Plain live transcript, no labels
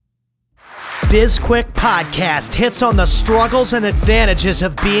BizQuick podcast hits on the struggles and advantages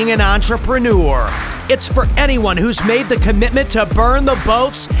of being an entrepreneur. It's for anyone who's made the commitment to burn the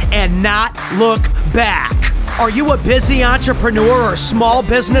boats and not look back. Are you a busy entrepreneur or small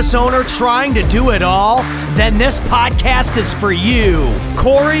business owner trying to do it all? Then this podcast is for you.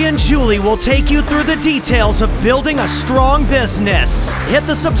 Corey and Julie will take you through the details of building a strong business. Hit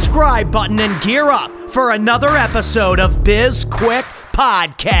the subscribe button and gear up for another episode of BizQuick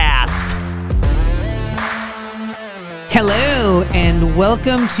Podcast. Hello and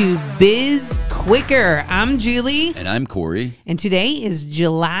welcome to Biz Quicker. I'm Julie. And I'm Corey. And today is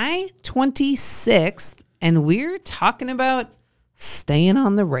July 26th, and we're talking about staying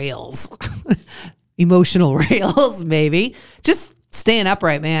on the rails. Emotional rails, maybe. Just staying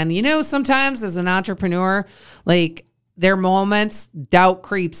upright, man. You know, sometimes as an entrepreneur, like, there are moments, doubt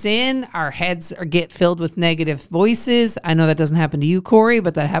creeps in, our heads get filled with negative voices. I know that doesn't happen to you, Corey,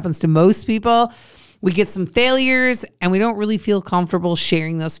 but that happens to most people. We get some failures, and we don't really feel comfortable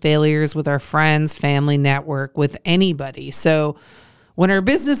sharing those failures with our friends, family, network, with anybody. So when our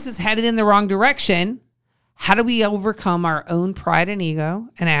business is headed in the wrong direction, how do we overcome our own pride and ego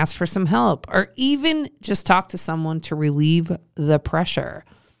and ask for some help, or even just talk to someone to relieve the pressure?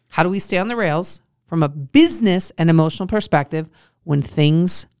 How do we stay on the rails from a business and emotional perspective when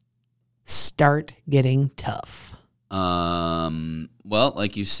things start getting tough? Well,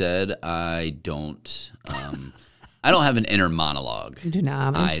 like you said, I don't have an inner monologue. You do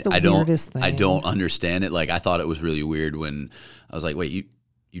not. It's the weirdest thing. I don't understand it. Like, I thought it was really weird when I was like, wait,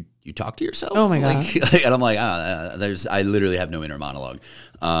 you talk to yourself? Oh my God. And I'm like, I literally have no inner monologue.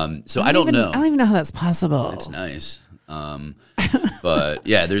 So I don't know. I don't even know how that's possible. It's nice. But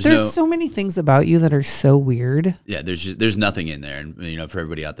yeah, there's so many things about you that are so weird. Yeah, there's nothing in there. And, you know, for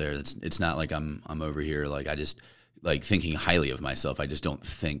everybody out there, it's not like I'm over here. Like, I just like thinking highly of myself. I just don't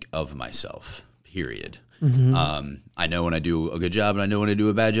think of myself, period. Mm-hmm. I know when I do a good job and I know when I do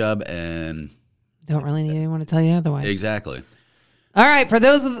a bad job, and don't really need anyone to tell you otherwise. Exactly. All right. For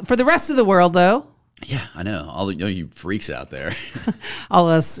the rest of the world, though. Yeah, I know. All you freaks out there. All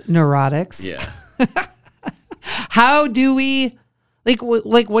us neurotics. Yeah. How do we,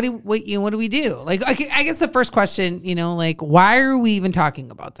 what do we do? Like, I guess the first question, you know, like, why are we even talking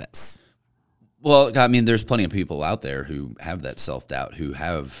about this? Well, I mean, there's plenty of people out there who have that self-doubt, who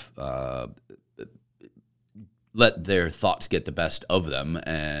have let their thoughts get the best of them.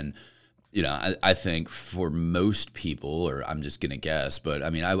 And, you know, I think for most people, or I'm just going to guess, but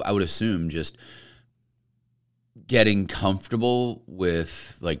I mean, I would assume just getting comfortable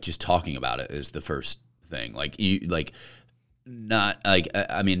with, like, just talking about it is the first thing. Like, the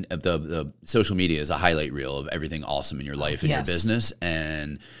social media is a highlight reel of everything awesome in your life and your business,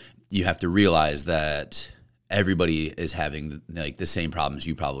 and you have to realize that everybody is having, like, the same problems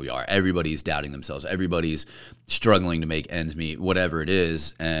you probably are. Everybody's doubting themselves. Everybody's struggling to make ends meet, whatever it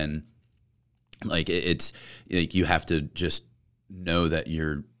is, and like, it's like, you have to just know that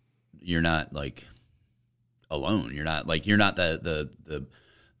you're not, like, alone. You're not the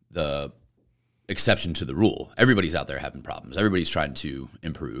exception to the rule. Everybody's out there having problems. Everybody's trying to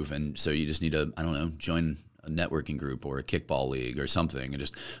improve. And so you just need to, I don't know, join a networking group or a kickball league or something, and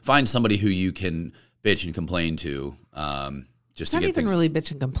just find somebody who you can bitch and complain to. Just not to get even things. Really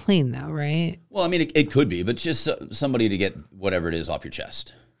bitch and complain, though, right? Well, I mean, it could be, but just somebody to get whatever it is off your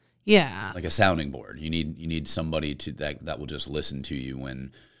chest. Yeah. Like a sounding board. You need somebody that will just listen to you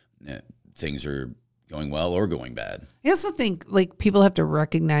when things are going well or going bad. I also think, like, people have to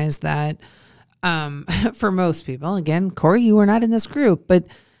recognize that, for most people, again, Corey, you are not in this group, but,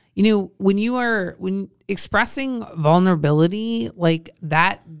 you know, when expressing vulnerability, like,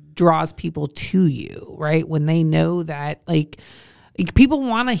 that draws people to you, right? When they know that, like people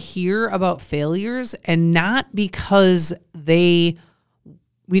want to hear about failures, and not because they,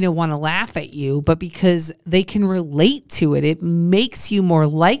 you know, want to laugh at you, but because they can relate to it. It makes you more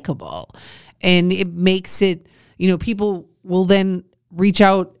likable, and it makes it, you know, people will then reach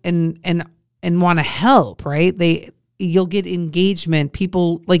out and want to help, right? You'll get engagement.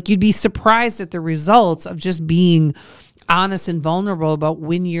 People, like, you'd be surprised at the results of just being honest and vulnerable about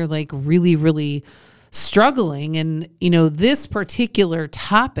when you're, like, really, really struggling. And, you know, this particular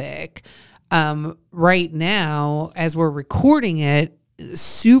topic right now, as we're recording it, is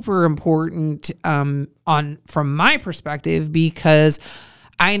super important from my perspective, because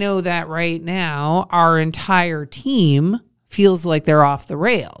I know that right now our entire team feels like they're off the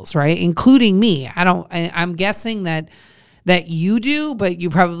rails, right? Including me. I'm guessing that you do, but you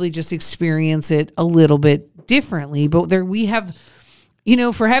probably just experience it a little bit differently. But we have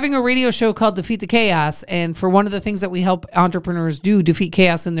for having a radio show called Defeat the Chaos, and for one of the things that we help entrepreneurs do, defeat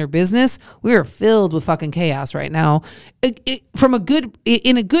chaos in their business, we are filled with fucking chaos right now,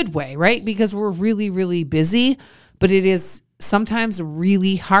 in a good way, right? Because we're really, really busy, but it is sometimes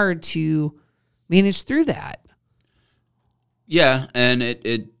really hard to manage through that. Yeah, and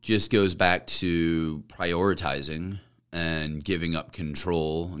it just goes back to prioritizing and giving up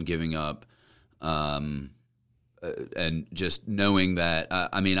control and giving up and just knowing that,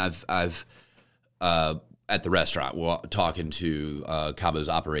 I've at the restaurant, talking to Cabo's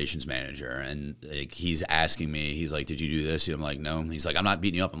operations manager, and like, he's asking me, he's like, "Did you do this?" I'm like, "No." He's like, "I'm not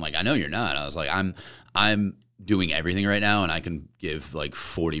beating you up." I'm like, "I know you're not." I was like, I'm doing everything right now, and I can give like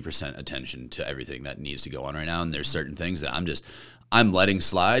 40% attention to everything that needs to go on right now. And there's certain things that I'm letting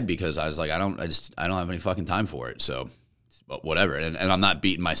slide because I was like, I don't have any fucking time for it. So, but whatever. And I'm not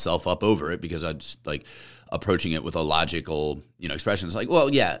beating myself up over it because I just like approaching it with a logical, expression. It's like, well,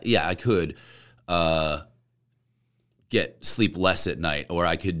 yeah, I could sleep less at night, or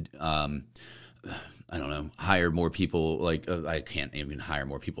I could, I don't know, hire more people. Like I can't even hire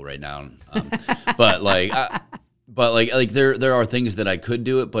more people right now. But there are things that I could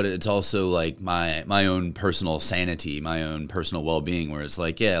do it, but it's also like my own personal sanity, my own personal well-being, where it's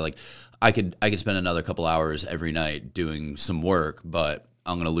like, yeah, like I could spend another couple hours every night doing some work, but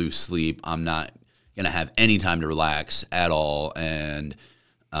I'm going to lose sleep. I'm not going to have any time to relax at all. And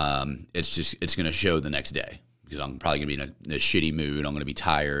it's going to show the next day because I'm probably going to be in a shitty mood. I'm going to be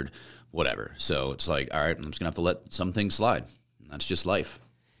tired, whatever. So it's like, all right, I'm just going to have to let some things slide. That's just life.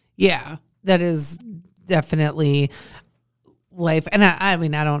 Yeah, that is definitely life. And I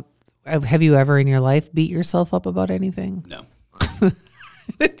mean, have you ever in your life beat yourself up about anything? No.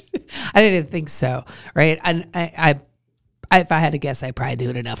 I didn't think so. Right. And I if I had to guess, I probably do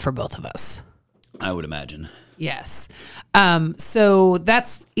it enough for both of us. I would imagine. Yes. So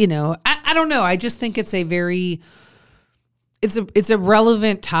that's, I don't know. I just think it's a very, it's a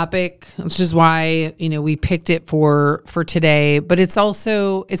relevant topic, which is why, we picked it for today, but it's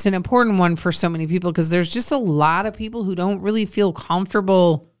an important one for so many people because there's just a lot of people who don't really feel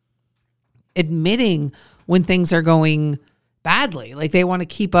comfortable admitting when things are going badly. Like they want to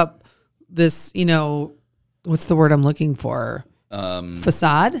keep up this, what's the word I'm looking for?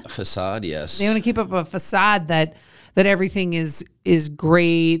 Facade? Facade, yes. They want to keep up a facade that everything is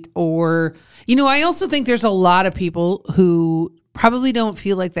great, or, I also think there's a lot of people who probably don't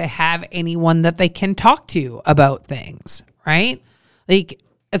feel like they have anyone that they can talk to about things, right? Like,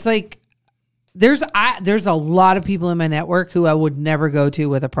 it's like there's a lot of people in my network who I would never go to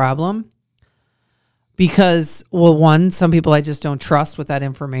with a problem. Because, well, one, some people I just don't trust with that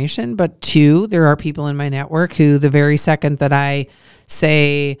information. But two, there are people in my network who the very second that I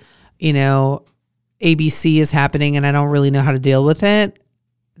say, ABC is happening and I don't really know how to deal with it,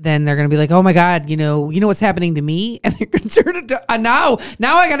 then they're going to be like, oh my God, you know what's happening to me? And they're going to turn it to, now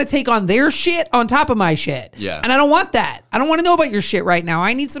I got to take on their shit on top of my shit. Yeah. And I don't want that. I don't want to know about your shit right now.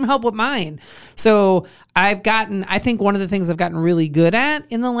 I need some help with mine. So I think one of the things I've gotten really good at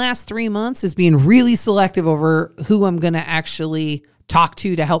in the last 3 months is being really selective over who I'm going to actually talk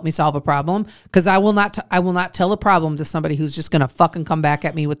to help me solve a problem. Because I will not tell a problem to somebody who's just going to fucking come back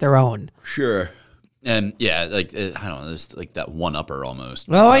at me with their own. Sure. And yeah, like, I don't know, there's like that one-upper almost.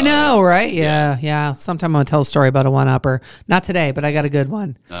 Oh, I know, right? Yeah. Sometime I'm going to tell a story about a one-upper. Not today, but I got a good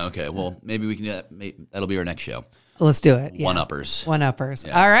one. Okay, well, maybe we can do that. That'll be our next show. Let's do it. Yeah. One-uppers. One-uppers.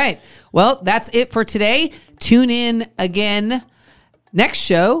 Yeah. All right. Well, that's it for today. Tune in again next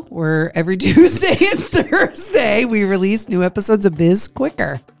show, where every Tuesday and Thursday we release new episodes of Biz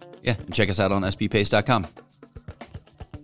Quicker. Yeah, and check us out on sppace.com.